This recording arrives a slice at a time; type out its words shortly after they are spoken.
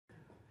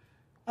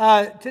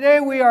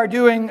Today we are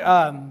doing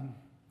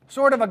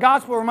sort of a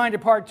gospel reminder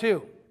part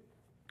 2.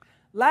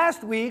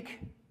 Last week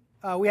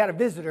we had a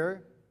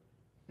visitor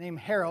named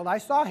Harold. I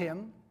saw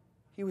him.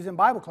 He was in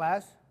Bible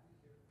class.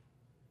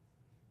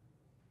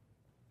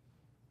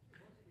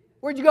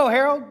 Where'd you go,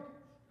 Harold?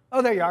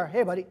 Oh, there you are.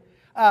 Hey, buddy.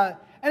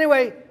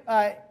 Anyway,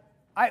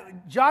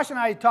 Josh and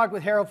I talked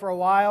with Harold for a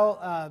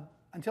while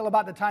until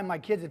about the time my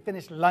kids had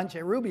finished lunch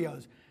at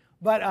Rubio's.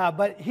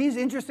 But he's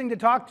interesting to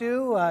talk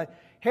to.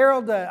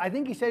 Harold, I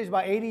think he said he's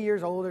about 80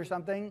 years old or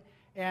something,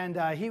 and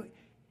he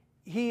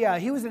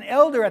was an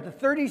elder at the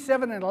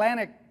 37th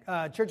Atlantic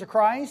Church of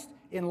Christ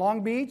in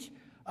Long Beach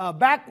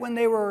back when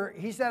they were,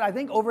 he said, I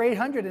think over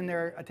 800 in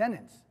their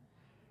attendance.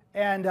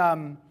 And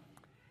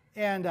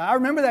I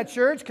remember that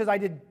church because I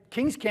did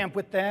King's Camp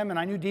with them, and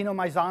I knew Dino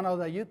Maizano,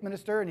 the youth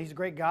minister, and he's a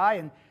great guy.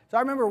 And so I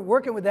remember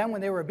working with them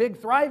when they were a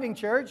big, thriving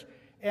church.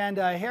 And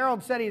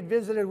Harold said he had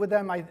visited with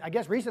them, I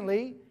guess,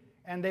 recently,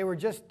 and they were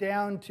just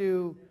down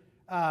to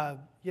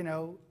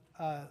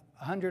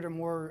 100 or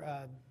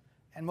more,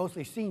 and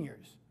mostly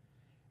seniors.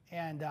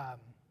 And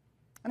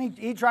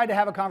he tried to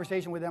have a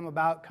conversation with them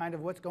about kind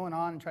of what's going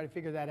on and try to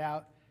figure that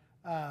out.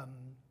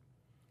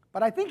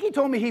 But I think he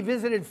told me he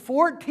visited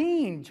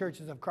 14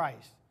 churches of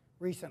Christ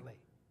recently.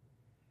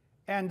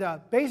 And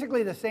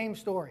basically the same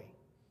story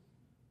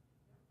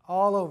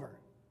all over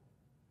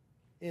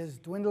is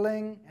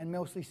dwindling and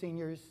mostly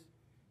seniors.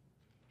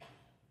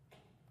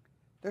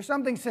 There's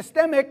something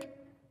systemic.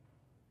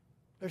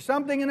 There's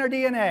something in our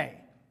DNA.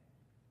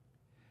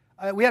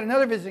 We had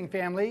another visiting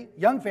family,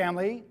 young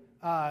family.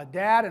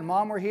 Dad and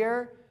mom were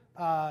here.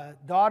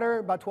 Daughter,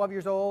 about 12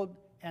 years old,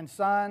 and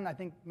son, I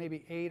think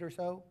maybe 8 or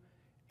so,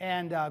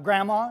 and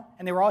grandma,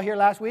 and they were all here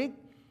last week.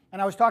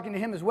 And I was talking to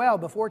him as well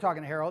before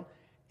talking to Harold,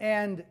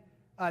 and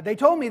they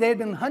told me they had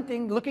been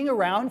hunting, looking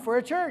around for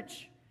a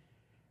church.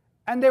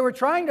 And they were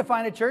trying to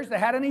find a church that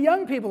had any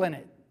young people in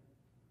it.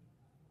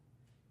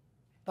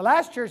 The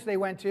last church they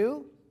went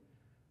to,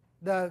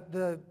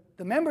 the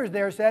members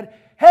there said,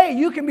 hey,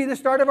 you can be the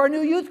start of our new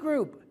youth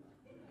group.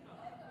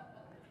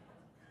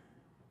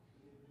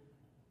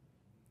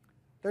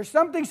 There's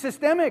something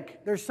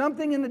systemic. There's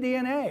something in the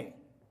DNA.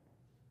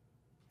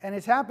 And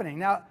it's happening.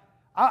 Now,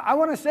 I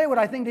want to say what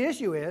I think the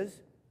issue is,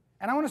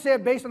 and I want to say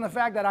it based on the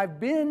fact that I've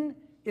been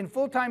in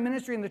full-time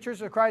ministry in the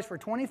Church of Christ for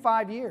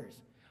 25 years.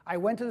 I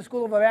went to the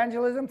School of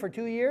Evangelism for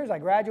 2 years. I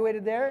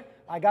graduated there.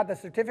 I got the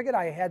certificate.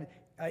 I had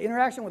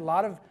interaction with a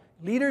lot of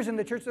leaders in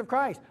the Church of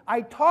Christ.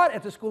 I taught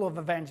at the School of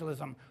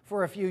Evangelism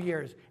for a few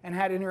years and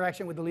had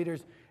interaction with the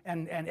leaders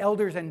and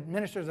elders and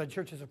ministers of the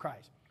Churches of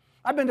Christ.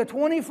 I've been to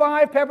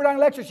 25 Pepperdine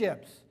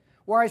lectureships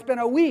where I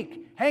spent a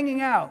week hanging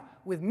out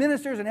with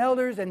ministers and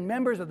elders and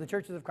members of the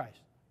Churches of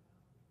Christ.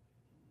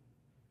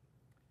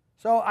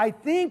 So I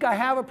think I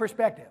have a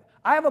perspective.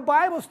 I have a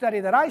Bible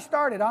study that I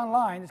started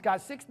online. It's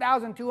got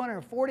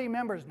 6,240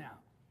 members now,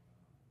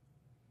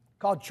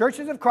 called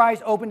Churches of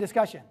Christ Open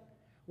Discussion,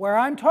 where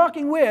I'm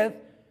talking with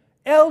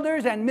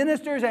elders and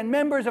ministers and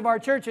members of our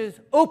churches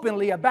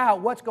openly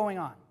about what's going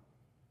on.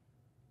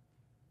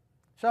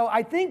 So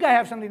I think I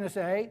have something to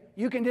say.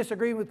 You can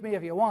disagree with me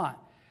if you want.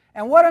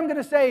 And what I'm going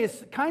to say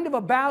is kind of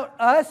about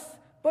us,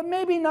 but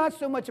maybe not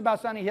so much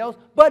about Sunny Hills,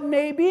 but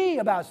maybe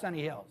about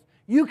Sunny Hills.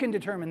 You can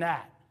determine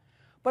that.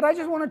 But I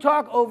just want to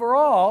talk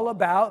overall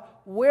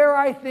about where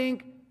I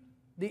think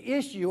the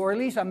issue, or at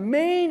least a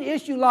main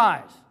issue,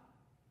 lies.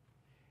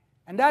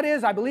 And that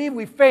is, I believe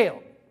we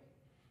failed.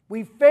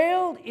 We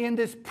failed in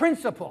this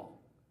principle,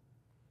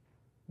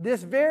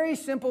 this very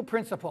simple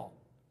principle.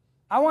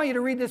 I want you to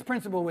read this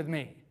principle with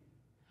me.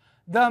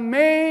 The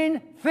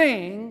main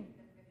thing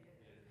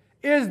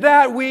is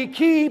that we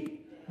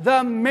keep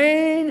the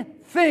main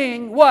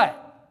thing,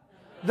 what?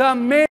 The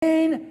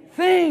main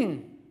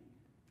thing.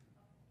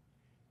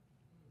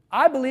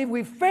 I believe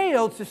we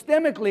failed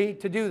systemically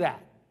to do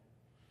that.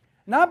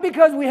 Not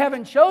because we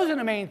haven't chosen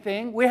a main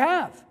thing, we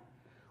have.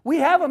 We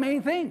have a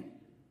main thing.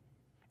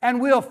 And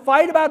we'll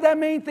fight about that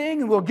main thing,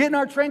 and we'll get in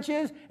our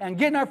trenches and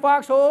get in our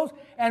foxholes,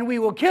 and we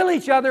will kill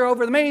each other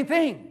over the main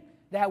thing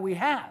that we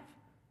have.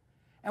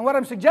 And what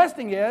I'm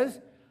suggesting is,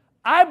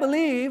 I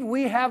believe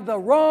we have the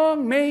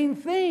wrong main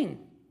thing.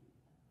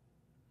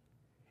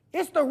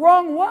 It's the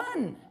wrong one.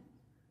 Amen.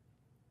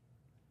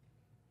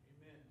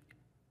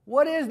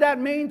 What is that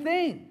main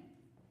thing?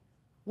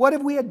 What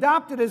have we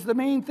adopted as the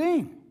main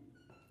thing?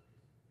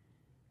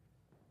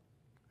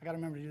 I got to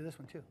remember to do this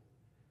one too.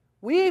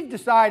 We've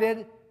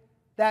decided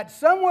that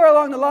somewhere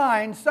along the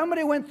line,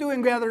 somebody went through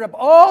and gathered up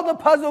all the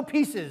puzzle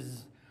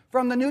pieces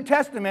from the New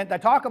Testament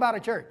that talk about a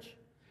church.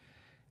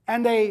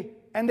 And they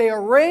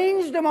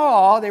arranged them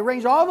all. They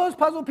arranged all those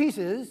puzzle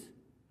pieces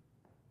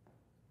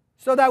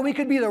so that we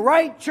could be the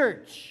right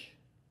church.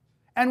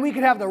 And we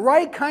could have the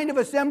right kind of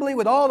assembly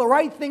with all the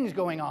right things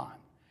going on.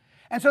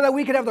 And so that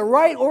we could have the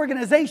right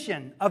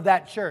organization of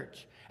that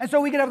church. And so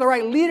we could have the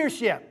right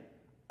leadership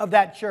of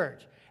that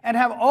church. And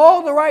have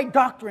all the right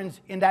doctrines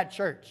in that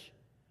church.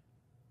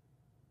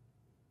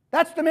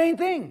 That's the main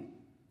thing.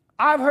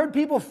 I've heard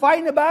people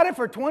fighting about it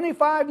for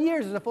 25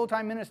 years as a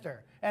full-time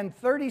minister and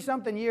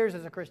 30-something years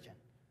as a Christian.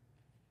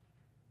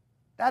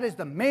 That is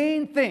the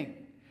main thing.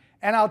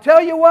 And I'll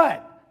tell you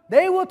what,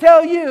 they will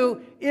tell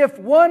you if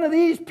one of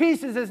these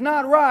pieces is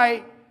not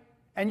right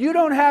and you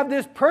don't have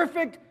this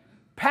perfect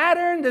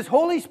pattern, this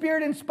Holy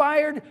Spirit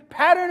inspired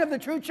pattern of the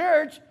true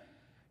church,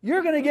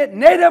 you're going to get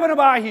Nadab and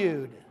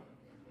Abihu'd.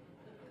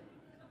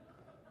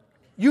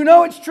 You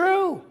know it's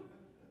true.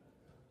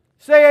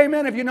 Say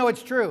amen if you know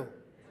it's true.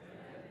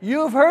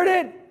 You've heard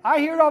it. I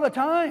hear it all the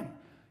time.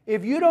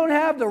 If you don't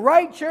have the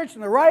right church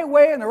in the right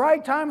way and the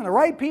right time and the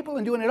right people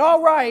and doing it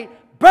all right,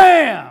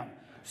 bam!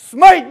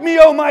 Smite me,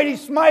 O mighty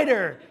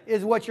smiter,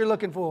 is what you're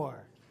looking for.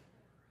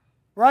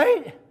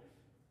 Right?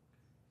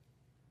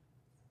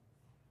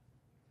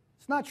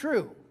 It's not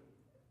true.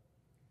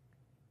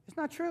 It's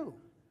not true.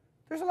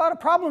 There's a lot of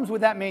problems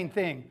with that main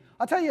thing.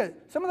 I'll tell you,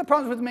 some of the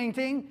problems with the main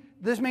thing,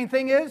 this main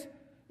thing is,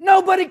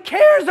 nobody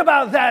cares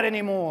about that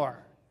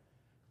anymore.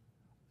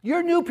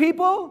 Your new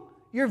people,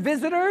 your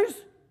visitors,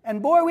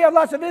 and boy, we have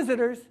lots of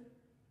visitors,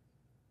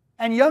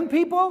 and young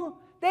people,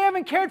 they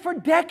haven't cared for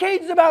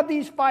decades about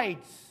these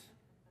fights.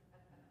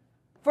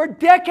 For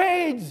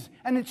decades.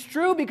 And it's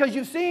true because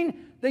you've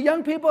seen the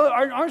young people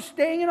aren't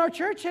staying in our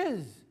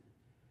churches.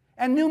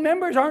 And new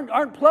members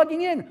aren't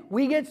plugging in.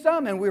 We get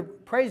some, and we're,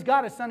 praise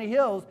God, at Sunny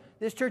Hills,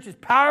 this church is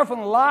powerful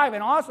and alive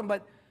and awesome,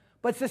 but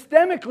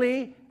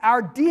systemically,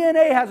 our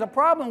DNA has a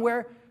problem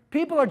where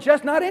people are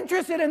just not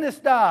interested in this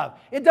stuff.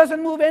 It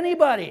doesn't move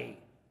anybody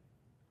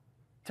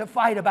to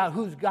fight about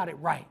who's got it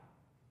right.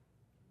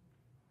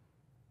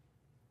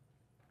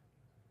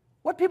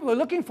 What people are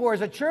looking for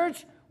is a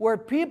church where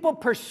people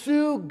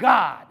pursue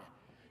God.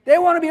 They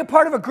want to be a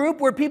part of a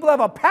group where people have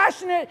a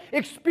passionate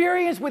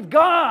experience with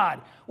God,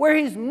 where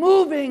He's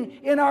moving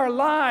in our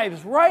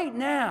lives right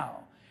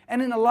now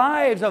and in the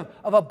lives of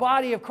a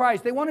body of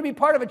Christ. They want to be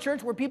part of a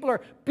church where people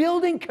are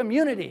building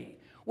community,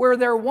 where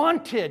they're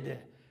wanted,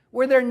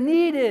 where they're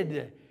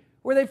needed,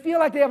 where they feel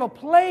like they have a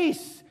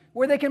place,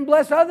 where they can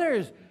bless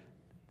others,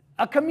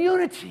 a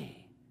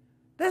community.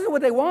 This is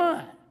what they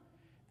want.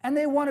 And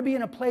they want to be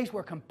in a place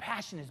where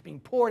compassion is being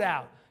poured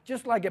out,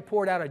 just like it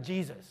poured out of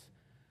Jesus.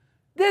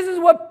 This is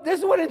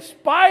what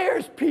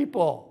inspires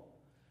people.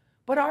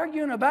 But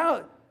arguing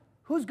about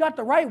who's got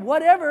the right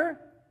whatever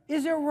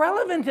is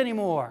irrelevant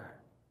anymore.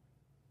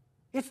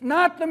 It's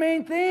not the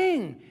main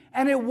thing.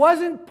 And it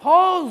wasn't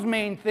Paul's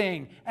main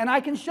thing. And I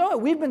can show it.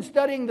 We've been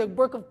studying the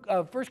book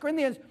of 1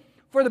 Corinthians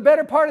for the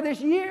better part of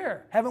this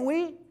year, haven't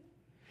we?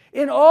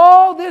 In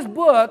all this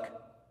book,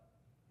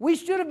 we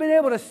should have been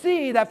able to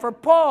see that for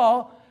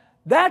Paul,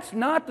 that's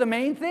not the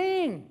main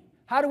thing.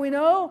 How do we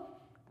know?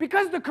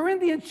 Because the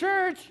Corinthian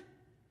church,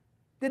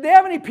 did they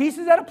have any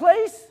pieces out of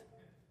place?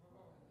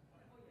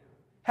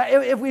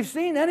 If we've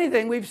seen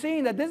anything, we've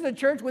seen that this is a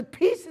church with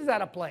pieces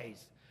out of place.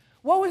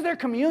 What was their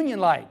communion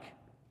like?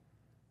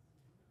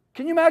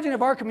 Can you imagine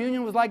if our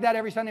communion was like that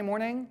every Sunday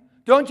morning?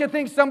 Don't you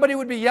think somebody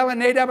would be yelling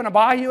Nadab and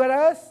Abihu at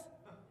us?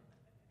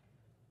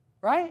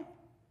 Right?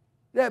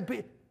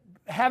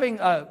 Having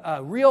a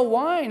real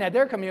wine at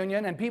their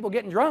communion and people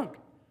getting drunk.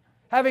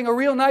 Having a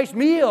real nice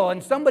meal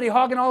and somebody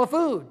hogging all the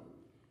food.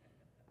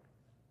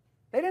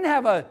 They didn't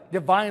have a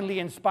divinely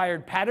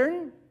inspired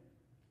pattern.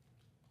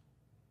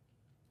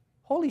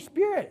 Holy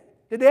Spirit.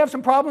 Did they have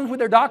some problems with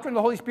their doctrine of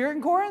the Holy Spirit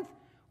in Corinth?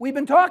 We've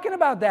been talking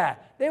about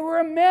that. They were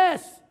a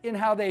mess in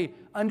how they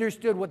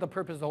understood what the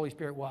purpose of the Holy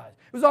Spirit was.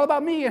 It was all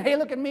about me and hey,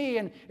 look at me,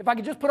 and if I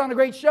could just put on a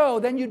great show,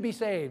 then you'd be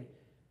saved.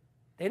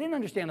 They didn't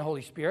understand the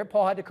Holy Spirit.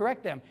 Paul had to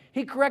correct them.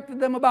 He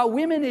corrected them about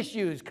women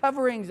issues,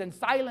 coverings and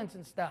silence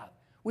and stuff.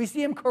 We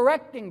see him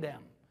correcting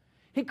them.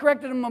 He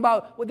corrected them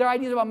about with their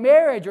ideas about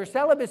marriage or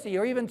celibacy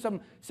or even some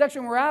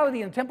sexual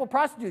morality and temple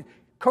prostitutes,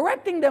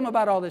 correcting them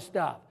about all this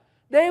stuff.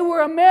 They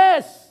were a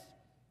mess.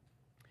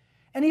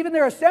 And even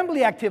their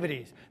assembly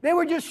activities. They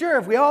were just sure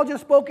if we all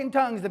just spoke in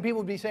tongues, then people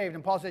would be saved.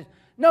 And Paul says,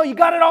 no, you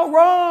got it all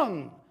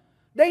wrong.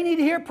 They need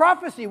to hear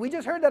prophecy. We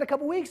just heard that a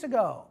couple weeks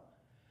ago.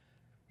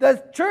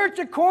 The church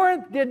at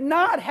Corinth did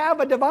not have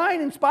a divine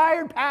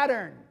inspired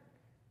pattern.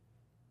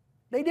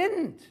 They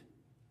didn't.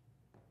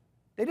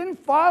 They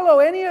didn't follow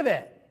any of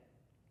it.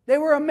 They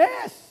were a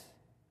mess.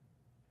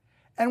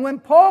 And when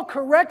Paul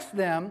corrects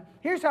them,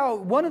 here's how,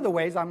 one of the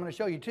ways, I'm going to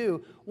show you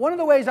too, one of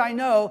the ways I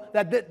know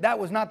that that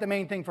was not the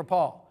main thing for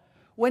Paul.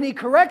 When he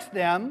corrects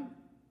them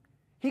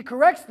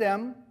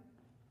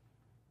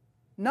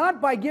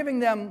not by giving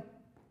them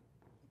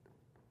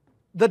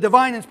the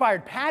divine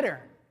inspired pattern.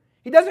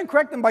 He doesn't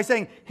correct them by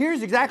saying,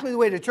 here's exactly the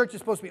way the church is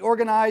supposed to be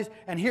organized,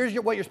 and here's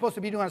what you're supposed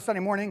to be doing on a Sunday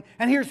morning,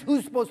 and here's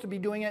who's supposed to be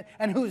doing it,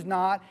 and who's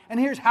not, and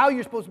here's how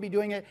you're supposed to be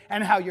doing it,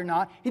 and how you're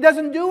not. He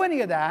doesn't do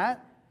any of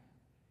that.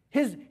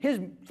 His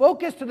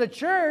focus to the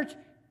church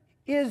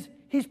is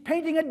he's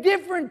painting a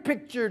different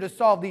picture to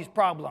solve these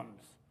problems.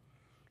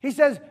 He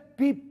says,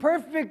 be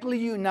perfectly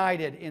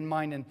united in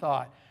mind and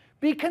thought.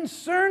 Be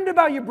concerned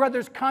about your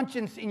brother's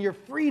conscience in your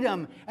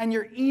freedom and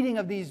your eating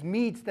of these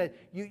meats that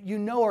you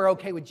know are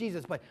okay with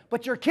Jesus,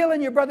 but you're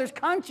killing your brother's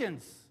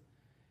conscience.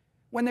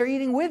 When they're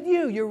eating with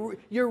you,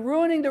 you're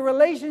ruining the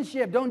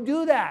relationship. Don't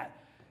do that.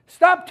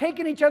 Stop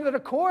taking each other to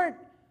court.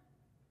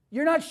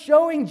 You're not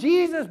showing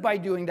Jesus by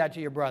doing that to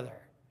your brother.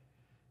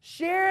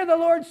 Share the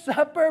Lord's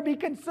Supper. Be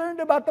concerned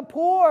about the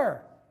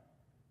poor.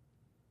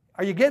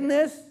 Are you getting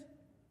this?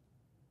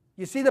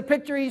 You see the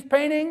picture he's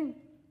painting?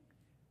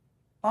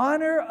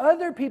 Honor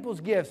other people's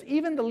gifts,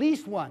 even the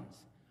least ones.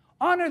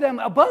 Honor them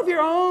above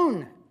your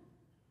own.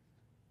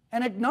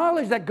 And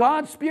acknowledge that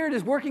God's Spirit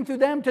is working through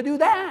them to do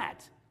that.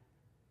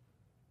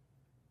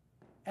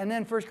 And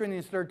then 1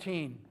 Corinthians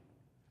 13,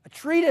 a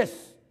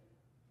treatise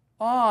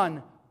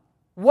on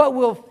what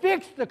will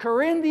fix the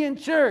Corinthian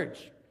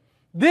church.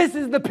 This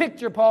is the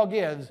picture Paul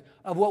gives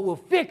of what will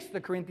fix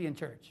the Corinthian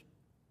church.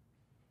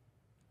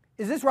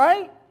 Is this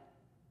right?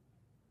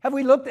 Have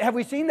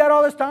we seen that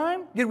all this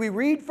time? Did we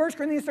read 1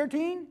 Corinthians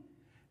 13?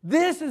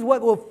 This is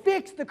what will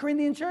fix the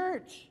Corinthian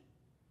church.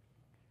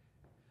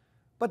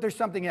 But there's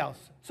something else.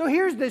 So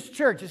here's this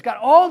church. It's got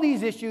all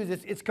these issues.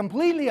 It's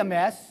completely a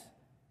mess.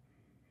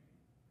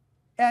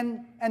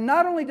 And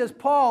not only does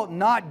Paul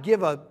not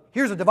give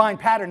here's a divine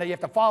pattern that you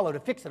have to follow to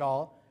fix it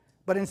all,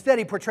 but instead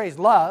he portrays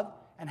love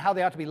and how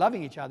they ought to be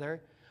loving each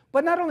other.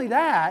 But not only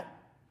that,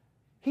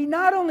 he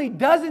not only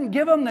doesn't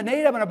give them the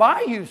Nadab and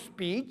Abihu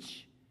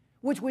speech,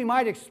 which we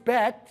might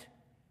expect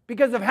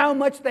because of how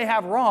much they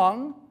have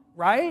wrong,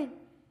 right?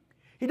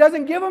 He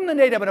doesn't give them the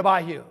Nadab and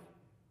Abihu.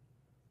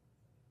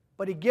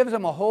 But he gives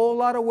them a whole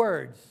lot of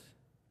words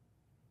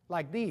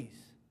like these.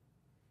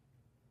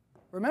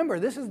 Remember,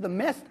 this is the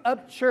messed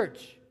up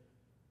church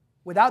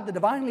without the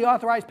divinely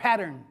authorized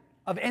pattern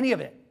of any of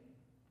it.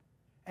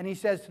 And he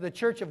says to the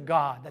church of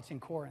God that's in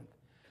Corinth,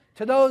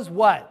 to those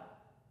what?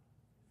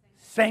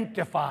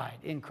 Sanctified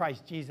in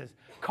Christ Jesus.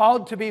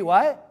 Called to be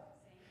what?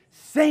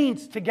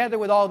 Saints, together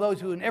with all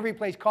those who in every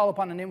place call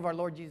upon the name of our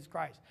Lord Jesus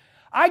Christ.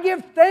 I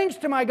give thanks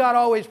to my God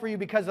always for you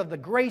because of the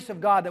grace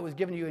of God that was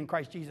given to you in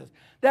Christ Jesus,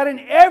 that in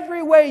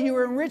every way you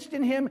were enriched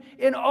in him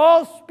in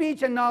all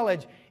speech and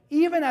knowledge,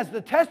 even as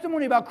the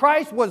testimony about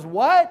Christ was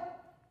what?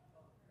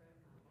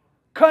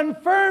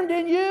 Confirmed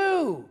in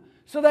you,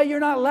 so that you're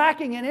not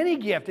lacking in any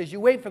gift as you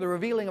wait for the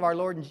revealing of our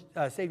Lord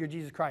and Savior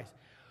Jesus Christ,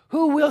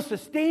 who will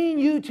sustain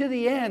you to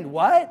the end.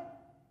 What?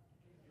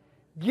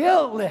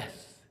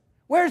 Guiltless.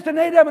 Where's the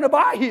Nadab and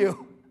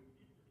Abihu?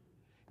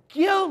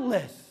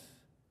 Guiltless.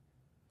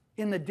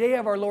 In the day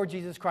of our Lord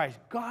Jesus Christ.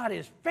 God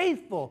is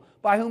faithful,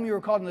 by whom you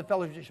were called in the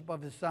fellowship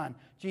of his Son,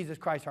 Jesus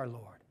Christ our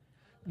Lord.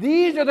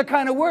 These are the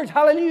kind of words,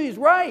 hallelujah, he's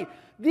right.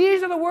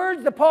 These are the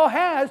words that Paul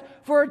has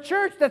for a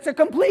church that's a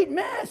complete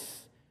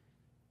mess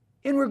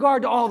in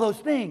regard to all those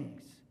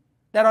things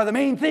that are the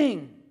main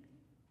thing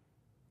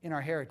in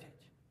our heritage.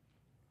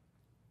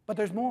 But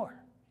there's more.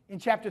 In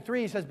chapter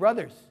 3, he says,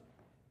 brothers.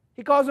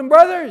 He calls them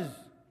brothers.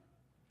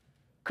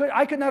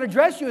 I could not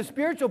address you as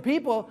spiritual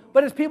people,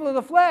 but as people of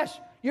the flesh.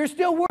 You're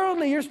still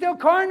worldly, you're still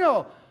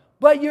carnal,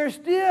 but you're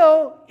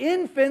still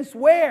infants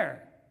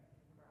where?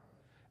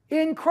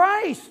 In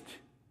Christ.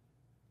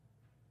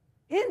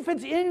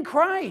 Infants in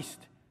Christ.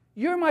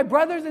 You're my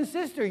brothers and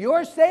sisters.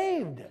 You're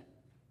saved.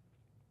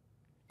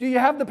 Do you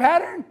have the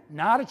pattern?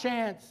 Not a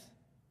chance.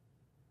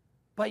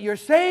 But you're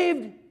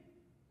saved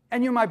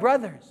and you're my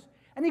brothers.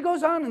 And he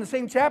goes on in the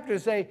same chapter to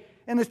say,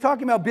 and it's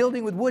talking about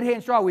building with wood, hay,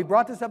 and straw. We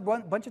brought this up a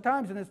bunch of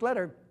times in this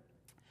letter.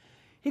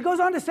 He goes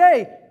on to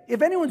say,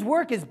 if anyone's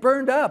work is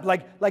burned up,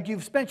 like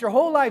you've spent your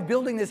whole life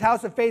building this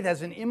house of faith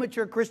as an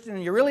immature Christian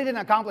and you really didn't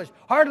accomplish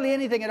hardly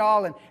anything at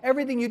all and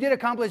everything you did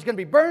accomplish is going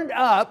to be burned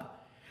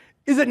up,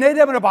 is it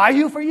Nadab and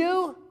Abihu for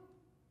you?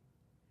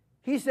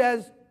 He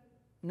says,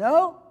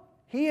 no,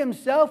 he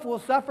himself will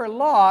suffer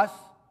loss,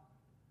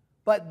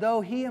 but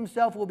though he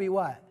himself will be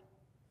what?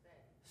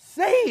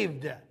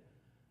 Saved.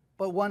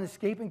 But one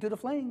escaping to the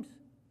flames.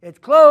 It's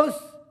close,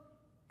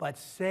 but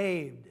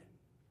saved.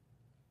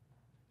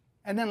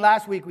 And then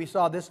last week we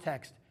saw this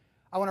text.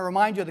 I want to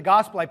remind you of the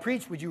gospel I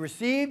preached, which you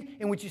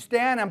received, in which you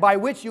stand, and by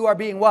which you are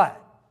being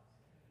what?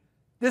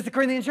 This is the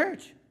Corinthian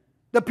church.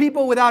 The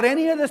people without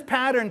any of this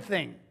pattern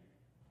thing.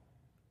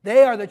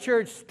 They are the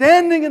church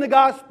standing in the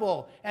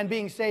gospel and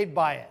being saved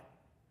by it.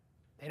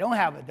 They don't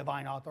have a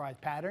divine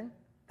authorized pattern.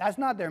 That's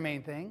not their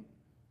main thing.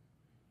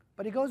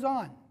 But he goes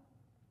on.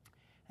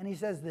 And he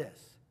says this.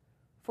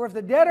 For if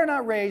the dead are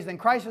not raised, then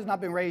Christ has not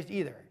been raised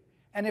either.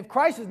 And if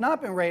Christ has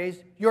not been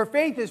raised, your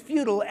faith is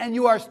futile and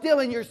you are still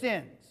in your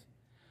sins.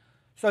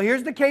 So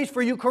here's the case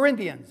for you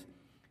Corinthians.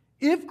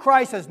 If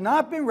Christ has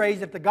not been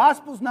raised, if the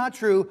gospel's not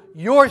true,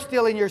 you're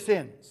still in your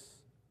sins.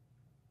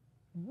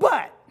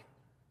 But,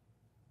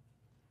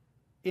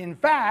 in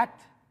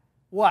fact,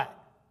 what?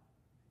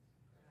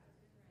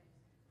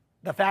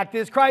 The fact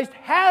is Christ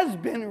has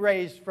been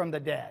raised from the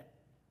dead.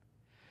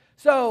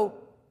 So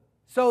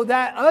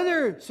that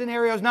other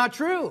scenario is not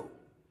true.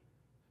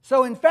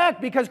 So in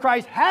fact, because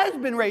Christ has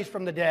been raised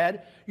from the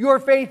dead, your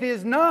faith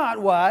is not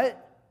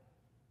what?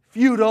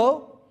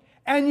 Futile.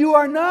 And you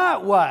are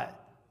not what?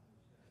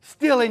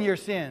 Still in your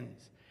sins.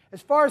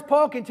 As far as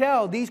Paul can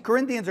tell, these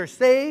Corinthians are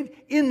saved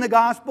in the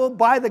gospel,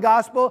 by the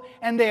gospel,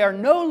 and they are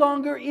no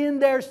longer in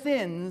their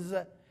sins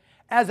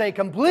as a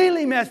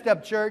completely messed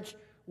up church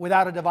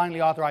without a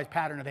divinely authorized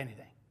pattern of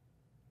anything.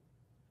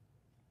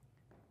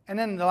 And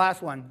then the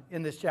last one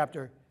in this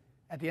chapter,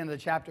 at the end of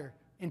the chapter,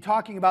 in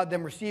talking about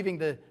them receiving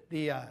the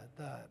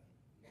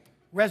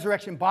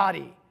resurrection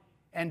body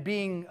and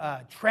being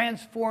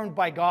transformed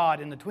by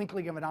God in the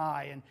twinkling of an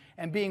eye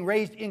and being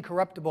raised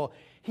incorruptible,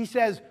 he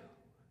says,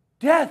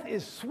 death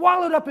is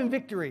swallowed up in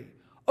victory.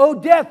 Oh,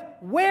 death,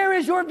 where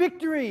is your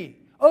victory?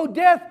 Oh,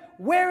 death,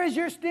 where is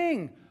your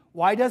sting?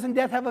 Why doesn't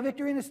death have a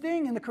victory and a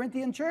sting in the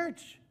Corinthian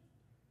church?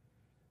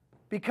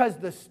 Because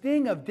the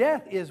sting of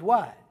death is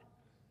what?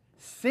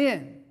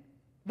 Sin.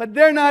 But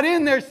they're not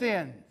in their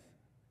sins.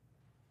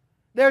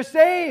 They're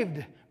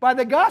saved by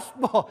the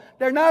gospel.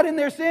 They're not in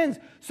their sins.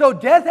 So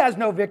death has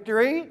no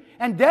victory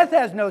and death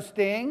has no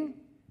sting.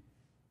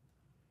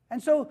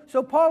 And so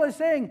Paul is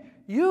saying,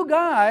 you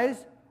guys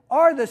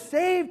are the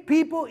saved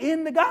people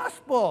in the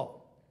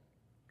gospel.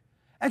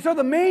 And so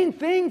the main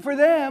thing for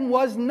them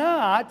was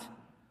not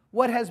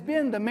what has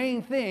been the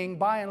main thing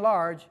by and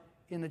large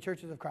in the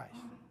churches of Christ.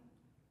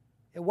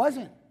 It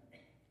wasn't.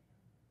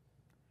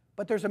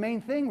 But there's a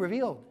main thing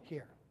revealed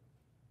here.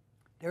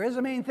 There is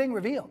a main thing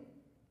revealed.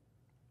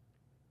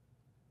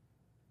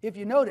 If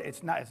you notice,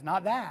 it's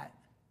not that.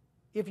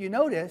 If you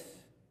notice,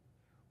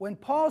 when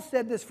Paul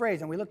said this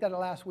phrase, and we looked at it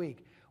last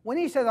week, when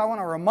he says, I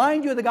want to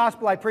remind you of the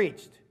gospel I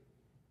preached,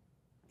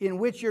 in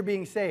which you're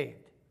being saved,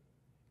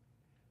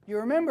 you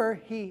remember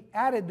he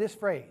added this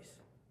phrase,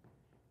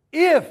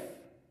 if,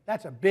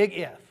 that's a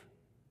big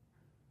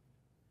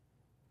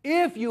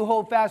if you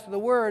hold fast to the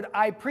word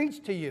I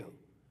preached to you,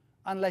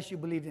 unless you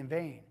believed in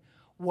vain.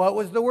 What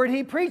was the word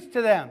he preached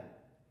to them?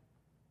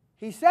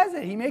 He says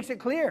it, he makes it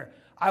clear.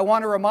 I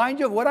want to remind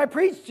you of what I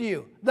preached to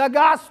you, the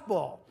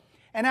gospel.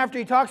 And after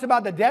he talks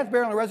about the death,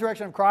 burial, and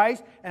resurrection of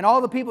Christ and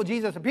all the people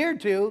Jesus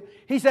appeared to,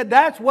 he said,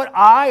 that's what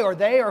I or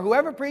they or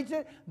whoever preached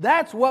it,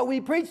 that's what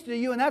we preached to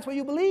you and that's what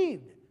you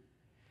believed.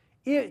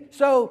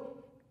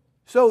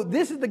 So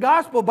this is the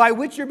gospel by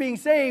which you're being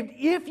saved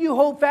if you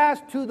hold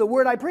fast to the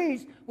word I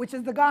preached, which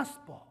is the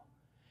gospel.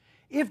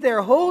 If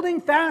they're holding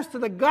fast to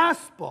the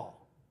gospel,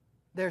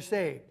 they're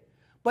saved.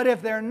 But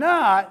if they're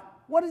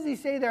not, what does he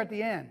say there at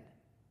the end?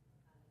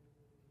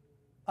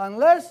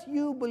 Unless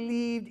you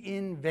believed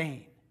in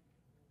vain.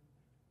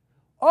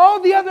 All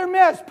the other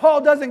mess,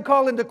 Paul doesn't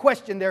call into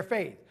question their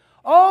faith.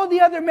 All the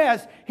other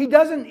mess, he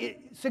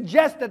doesn't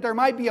suggest that there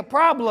might be a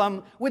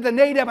problem with the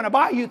Nadab and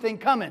Abihu thing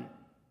coming.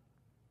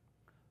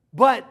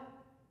 But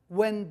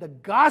when the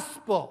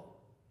gospel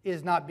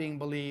is not being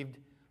believed,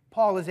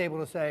 Paul is able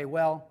to say,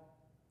 well,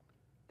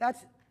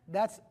 that's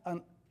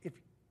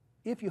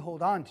if you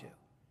hold on to.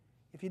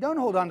 If you don't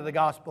hold on to the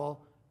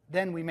gospel,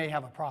 then we may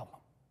have a problem.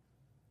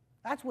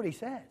 That's what he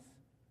says.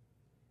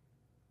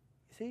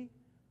 You see?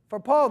 For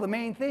Paul, the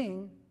main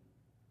thing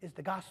is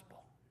the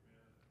gospel.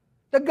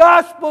 The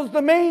gospel's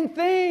the main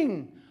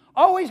thing.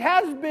 Always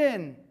has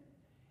been.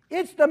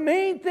 It's the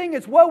main thing.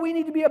 It's what we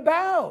need to be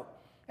about.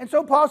 And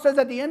so Paul says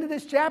at the end of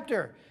this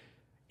chapter,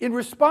 in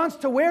response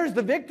to where's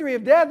the victory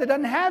of death, it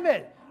doesn't have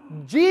it.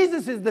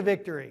 Jesus is the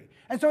victory.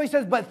 And so he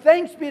says, but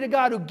thanks be to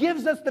God who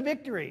gives us the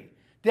victory.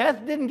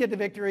 Death didn't get the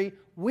victory.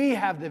 We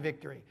have the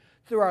victory.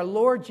 Through our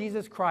Lord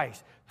Jesus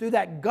Christ. Through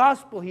that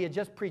gospel he had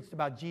just preached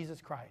about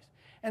Jesus Christ.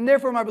 And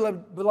therefore, my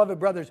beloved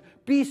brothers,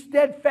 be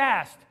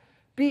steadfast,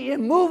 be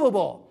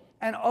immovable,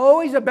 and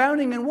always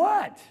abounding in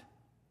what?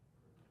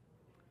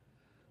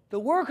 The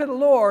work of the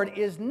Lord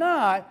is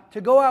not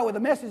to go out with a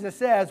message that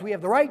says we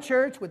have the right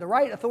church with the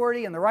right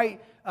authority and the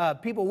right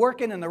people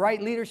working and the right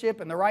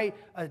leadership and the right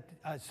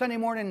Sunday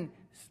morning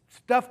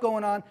stuff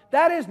going on.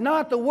 That is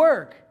not the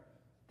work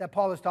that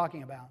Paul is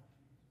talking about.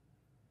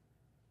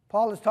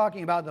 Paul is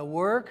talking about the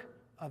work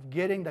of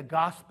getting the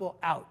gospel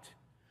out,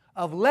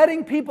 of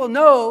letting people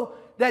know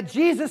that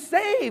Jesus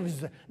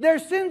saves. Their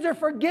sins are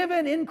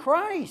forgiven in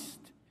Christ.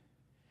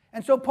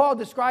 And so Paul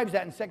describes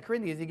that in 2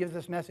 Corinthians. He gives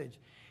this message.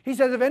 He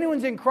says, if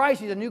anyone's in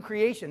Christ, he's a new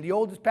creation. The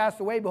old has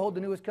passed away, behold,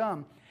 the new has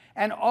come.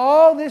 And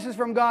all this is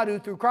from God who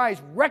through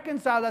Christ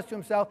reconciled us to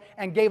himself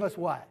and gave us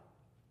what?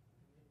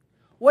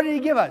 What did he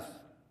give us?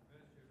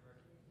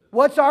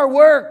 What's our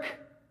work?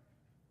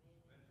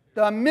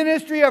 The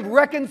ministry of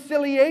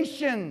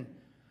reconciliation.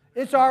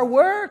 It's our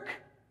work.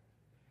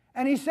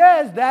 And he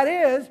says, that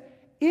is,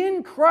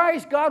 in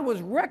Christ, God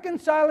was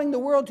reconciling the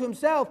world to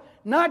himself,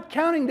 not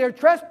counting their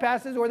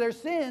trespasses or their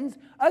sins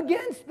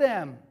against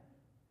them.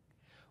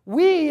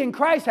 We in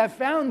Christ have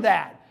found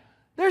that.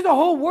 There's a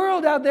whole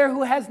world out there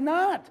who has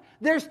not.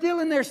 They're still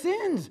in their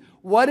sins.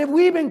 What have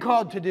we been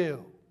called to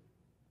do?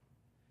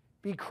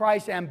 Be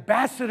Christ's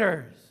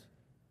ambassadors.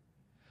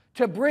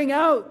 To bring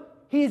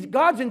out,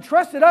 God's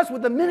entrusted us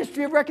with the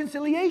ministry of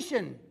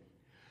reconciliation.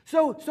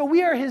 So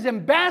we are his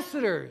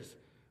ambassadors,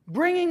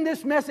 bringing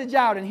this message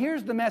out. And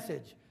here's the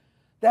message.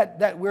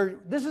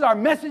 This is our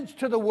message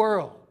to the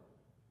world.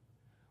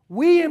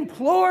 We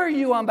implore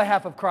you on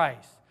behalf of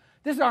Christ.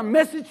 This is our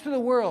message to the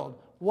world.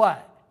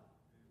 What?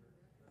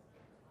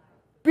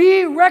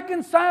 Be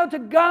reconciled to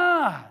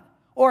God.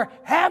 Or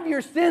have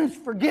your sins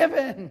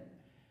forgiven.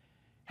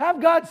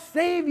 Have God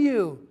save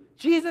you.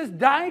 Jesus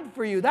died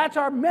for you. That's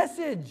our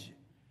message.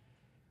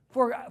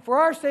 For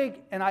our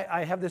sake, and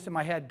I have this in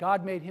my head,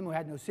 God made him who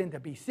had no sin to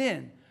be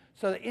sin,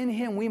 so that in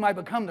him we might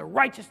become the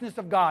righteousness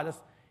of God.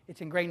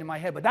 It's ingrained in my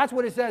head, but that's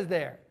what it says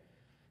there.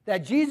 That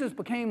Jesus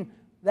became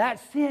that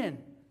sin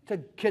to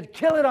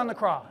kill it on the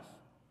cross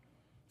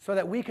so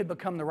that we could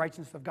become the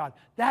righteousness of God.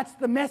 That's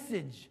the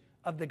message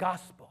of the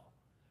gospel.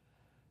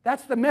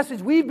 That's the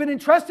message we've been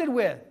entrusted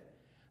with.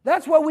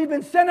 That's what we've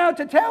been sent out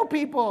to tell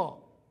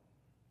people.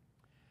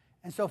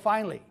 And so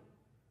finally,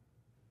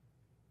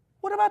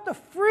 what about the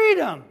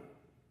freedom?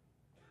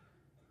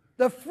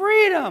 The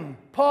freedom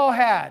Paul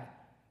had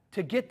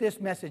to get this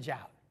message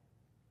out.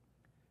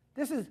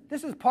 This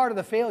is part of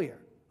the failure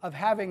of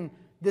having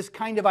this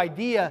kind of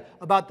idea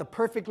about the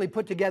perfectly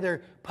put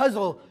together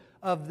puzzle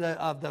of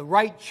the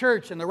right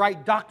church and the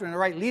right doctrine and the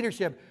right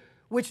leadership,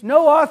 which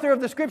no author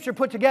of the Scripture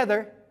put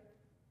together.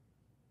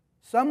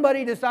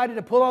 Somebody decided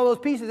to pull all those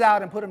pieces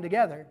out and put them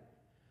together.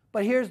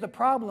 But here's the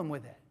problem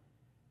with it.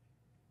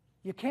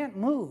 You can't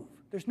move.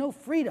 There's no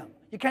freedom.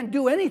 You can't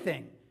do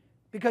anything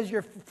because you're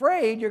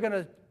afraid you're going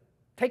to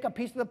take a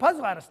piece of the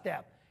puzzle out of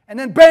step. And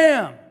then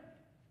bam!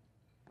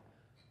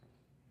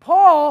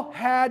 Paul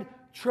had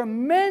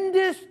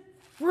tremendous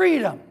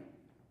freedom.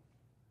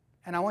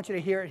 And I want you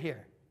to hear it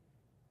here.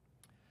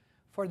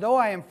 For though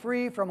I am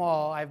free from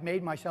all, I have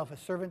made myself a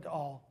servant to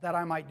all, that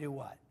I might do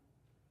what?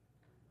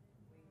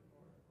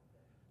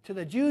 To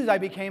the Jews I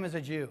became as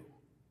a Jew.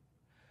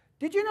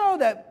 Did you know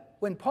that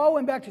when Paul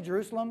went back to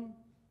Jerusalem,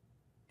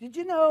 did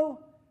you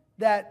know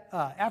that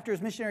after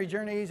his missionary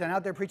journeys and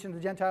out there preaching to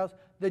the Gentiles,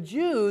 the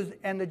Jews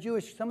and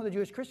some of the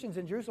Jewish Christians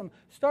in Jerusalem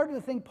started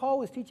to think Paul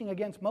was teaching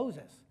against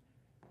Moses,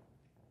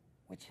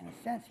 which in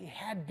a sense he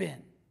had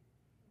been.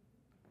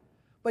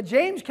 But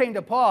James came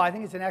to Paul, I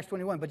think it's in Acts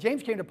 21, but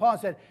James came to Paul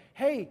and said,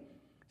 hey,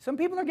 some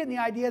people are getting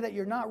the idea that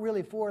you're not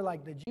really for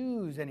like the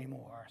Jews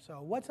anymore.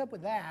 So what's up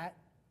with that?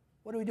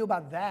 What do we do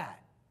about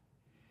that?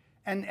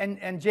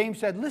 And James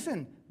said,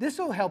 listen, this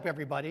will help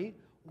everybody.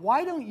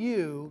 Why don't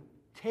you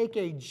take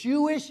a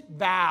Jewish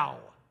vow?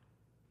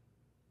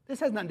 This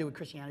has nothing to do with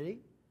Christianity.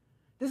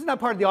 This is not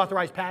part of the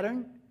authorized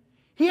pattern.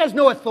 He has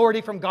no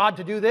authority from God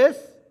to do this.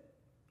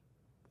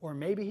 Or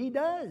maybe he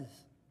does.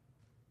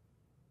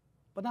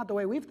 But not the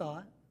way we've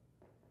thought.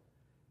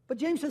 But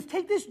James says,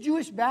 take this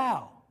Jewish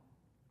vow.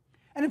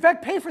 And in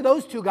fact, pay for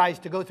those two guys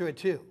to go through it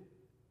too.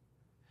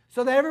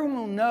 So that everyone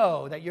will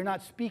know that you're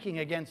not speaking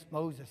against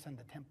Moses and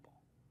the temple.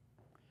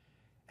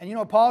 And you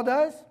know what Paul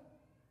does?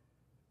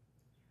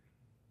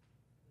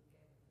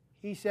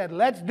 He said,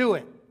 let's do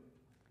it.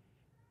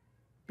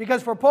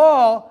 Because for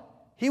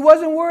Paul, he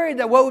wasn't worried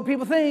that what would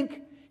people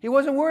think. He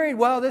wasn't worried,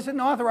 well, this isn't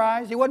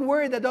authorized. He wasn't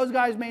worried that those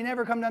guys may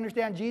never come to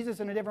understand Jesus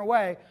in a different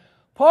way.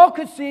 Paul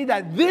could see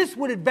that this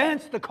would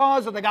advance the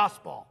cause of the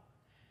gospel.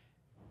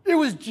 It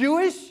was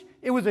Jewish.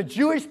 It was a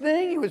Jewish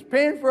thing. He was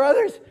paying for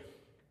others.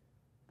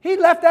 He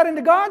left that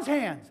into God's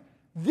hands.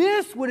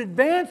 This would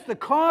advance the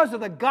cause of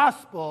the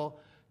gospel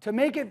to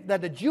make it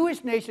that the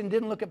Jewish nation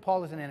didn't look at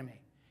Paul as an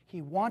enemy.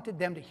 He wanted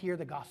them to hear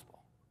the gospel.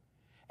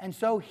 And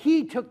so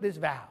he took this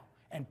vow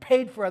and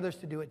paid for others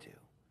to do it too.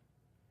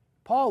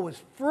 Paul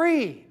was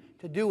free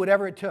to do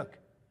whatever it took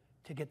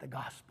to get the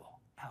gospel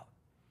out.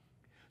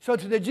 So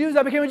to the Jews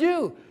I became a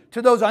Jew.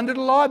 To those under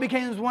the law I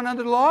became as one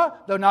under the law,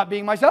 though not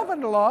being myself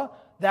under the law,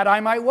 that I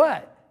might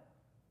what?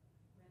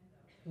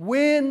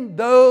 Win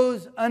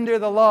those under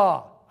the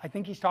law. I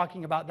think he's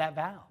talking about that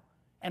vow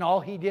and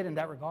all he did in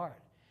that regard.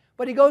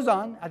 But he goes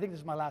on, I think this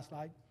is my last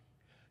slide.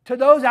 To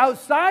those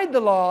outside the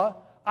law,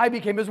 I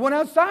became as one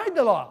outside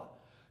the law.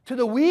 To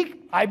the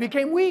weak, I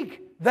became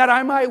weak, that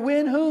I might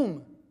win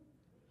whom?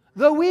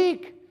 The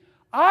weak.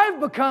 I've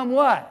become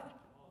what?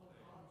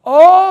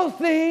 All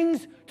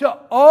things to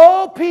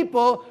all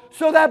people,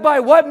 so that by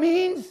what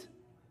means?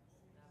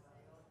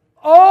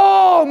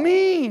 All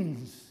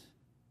means.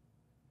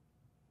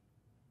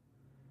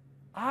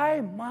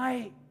 I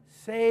might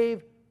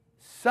save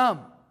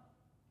some.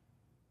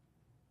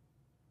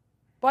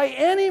 By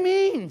any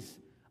means.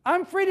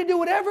 I'm free to do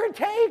whatever it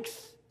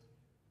takes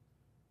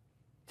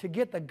to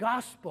get the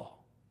gospel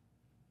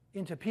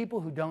into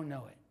people who don't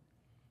know it.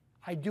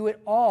 I do it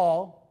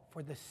all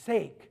for the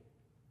sake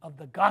of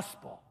the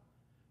gospel,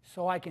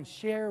 so I can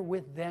share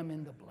with them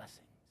in the blessings.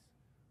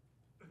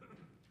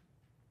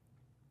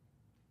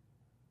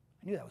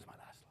 I knew that was my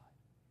last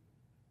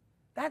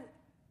slide.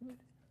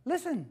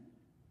 Listen,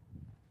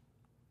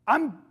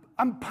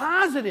 I'm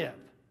positive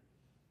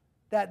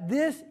that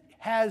this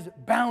has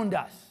bound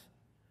us.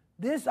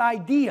 This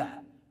idea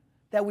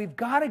that we've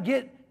got to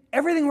get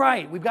everything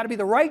right. We've got to be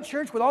the right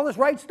church with all this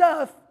right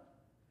stuff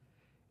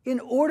in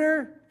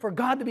order for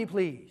God to be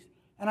pleased.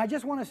 And I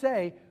just want to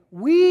say,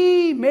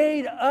 we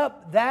made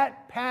up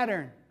that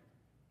pattern.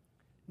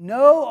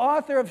 No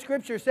author of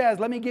Scripture says,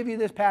 let me give you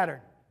this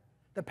pattern.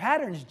 The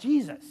pattern is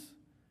Jesus.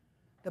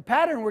 The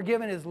pattern we're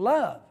given is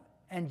love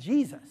and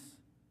Jesus.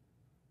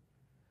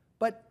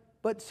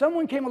 But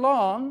someone came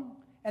along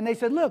and they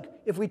said, look,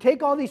 if we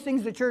take all these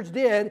things the church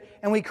did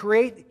and we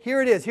create,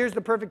 here it is, here's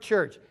the perfect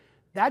church.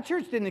 That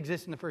church didn't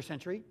exist in the first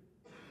century.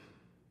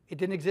 It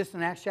didn't exist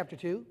in Acts chapter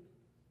 2.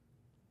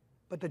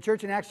 But the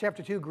church in Acts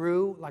chapter 2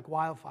 grew like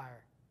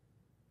wildfire.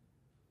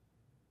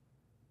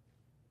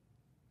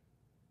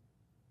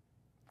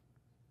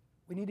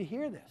 We need to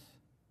hear this.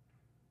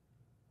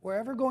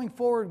 Wherever going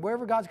forward,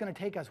 wherever God's going to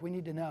take us, we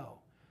need to know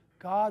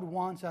God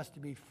wants us to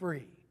be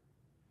free.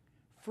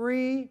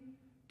 Free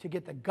to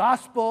get the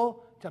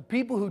gospel to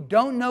people who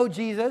don't know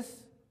Jesus,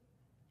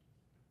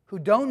 who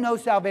don't know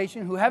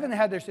salvation, who haven't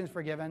had their sins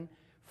forgiven.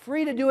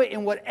 Free to do it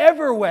in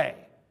whatever way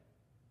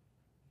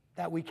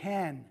that we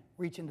can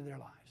reach into their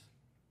lives.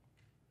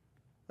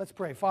 Let's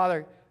pray.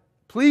 Father,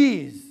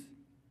 please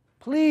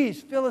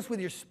fill us with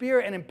your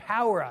Spirit and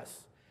empower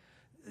us.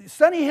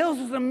 Sunny Hills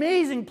is an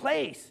amazing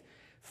place,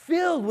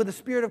 filled with the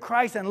Spirit of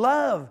Christ and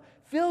love,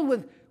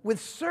 filled with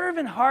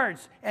servant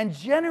hearts and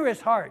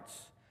generous hearts.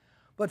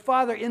 But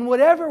Father, in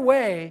whatever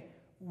way,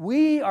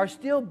 we are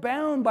still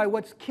bound by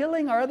what's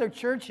killing our other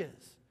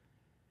churches.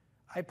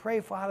 I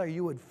pray, Father,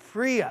 you would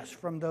free us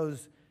from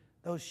those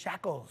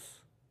shackles.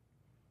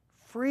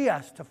 Free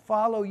us to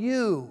follow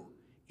you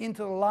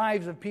into the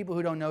lives of people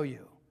who don't know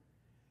you.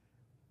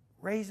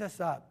 Raise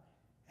us up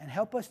and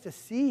help us to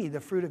see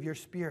the fruit of your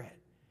Spirit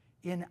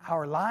in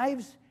our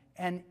lives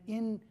and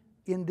in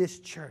this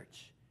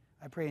church.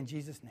 I pray in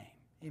Jesus' name.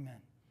 Amen.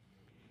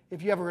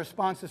 If you have a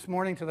response this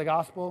morning to the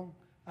gospel,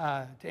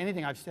 to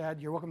anything I've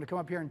said, you're welcome to come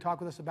up here and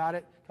talk with us about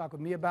it, talk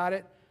with me about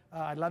it.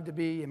 I'd love to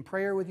be in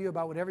prayer with you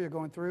about whatever you're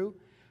going through.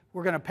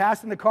 We're going to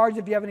pass in the cards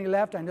if you have any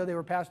left. I know they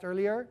were passed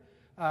earlier.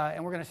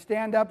 And we're going to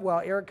stand up while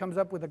Eric comes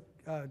up with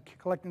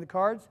collecting the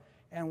cards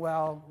and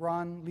while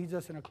Ron leads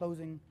us in a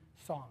closing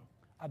song,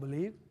 I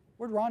believe.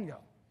 Where'd Ron go?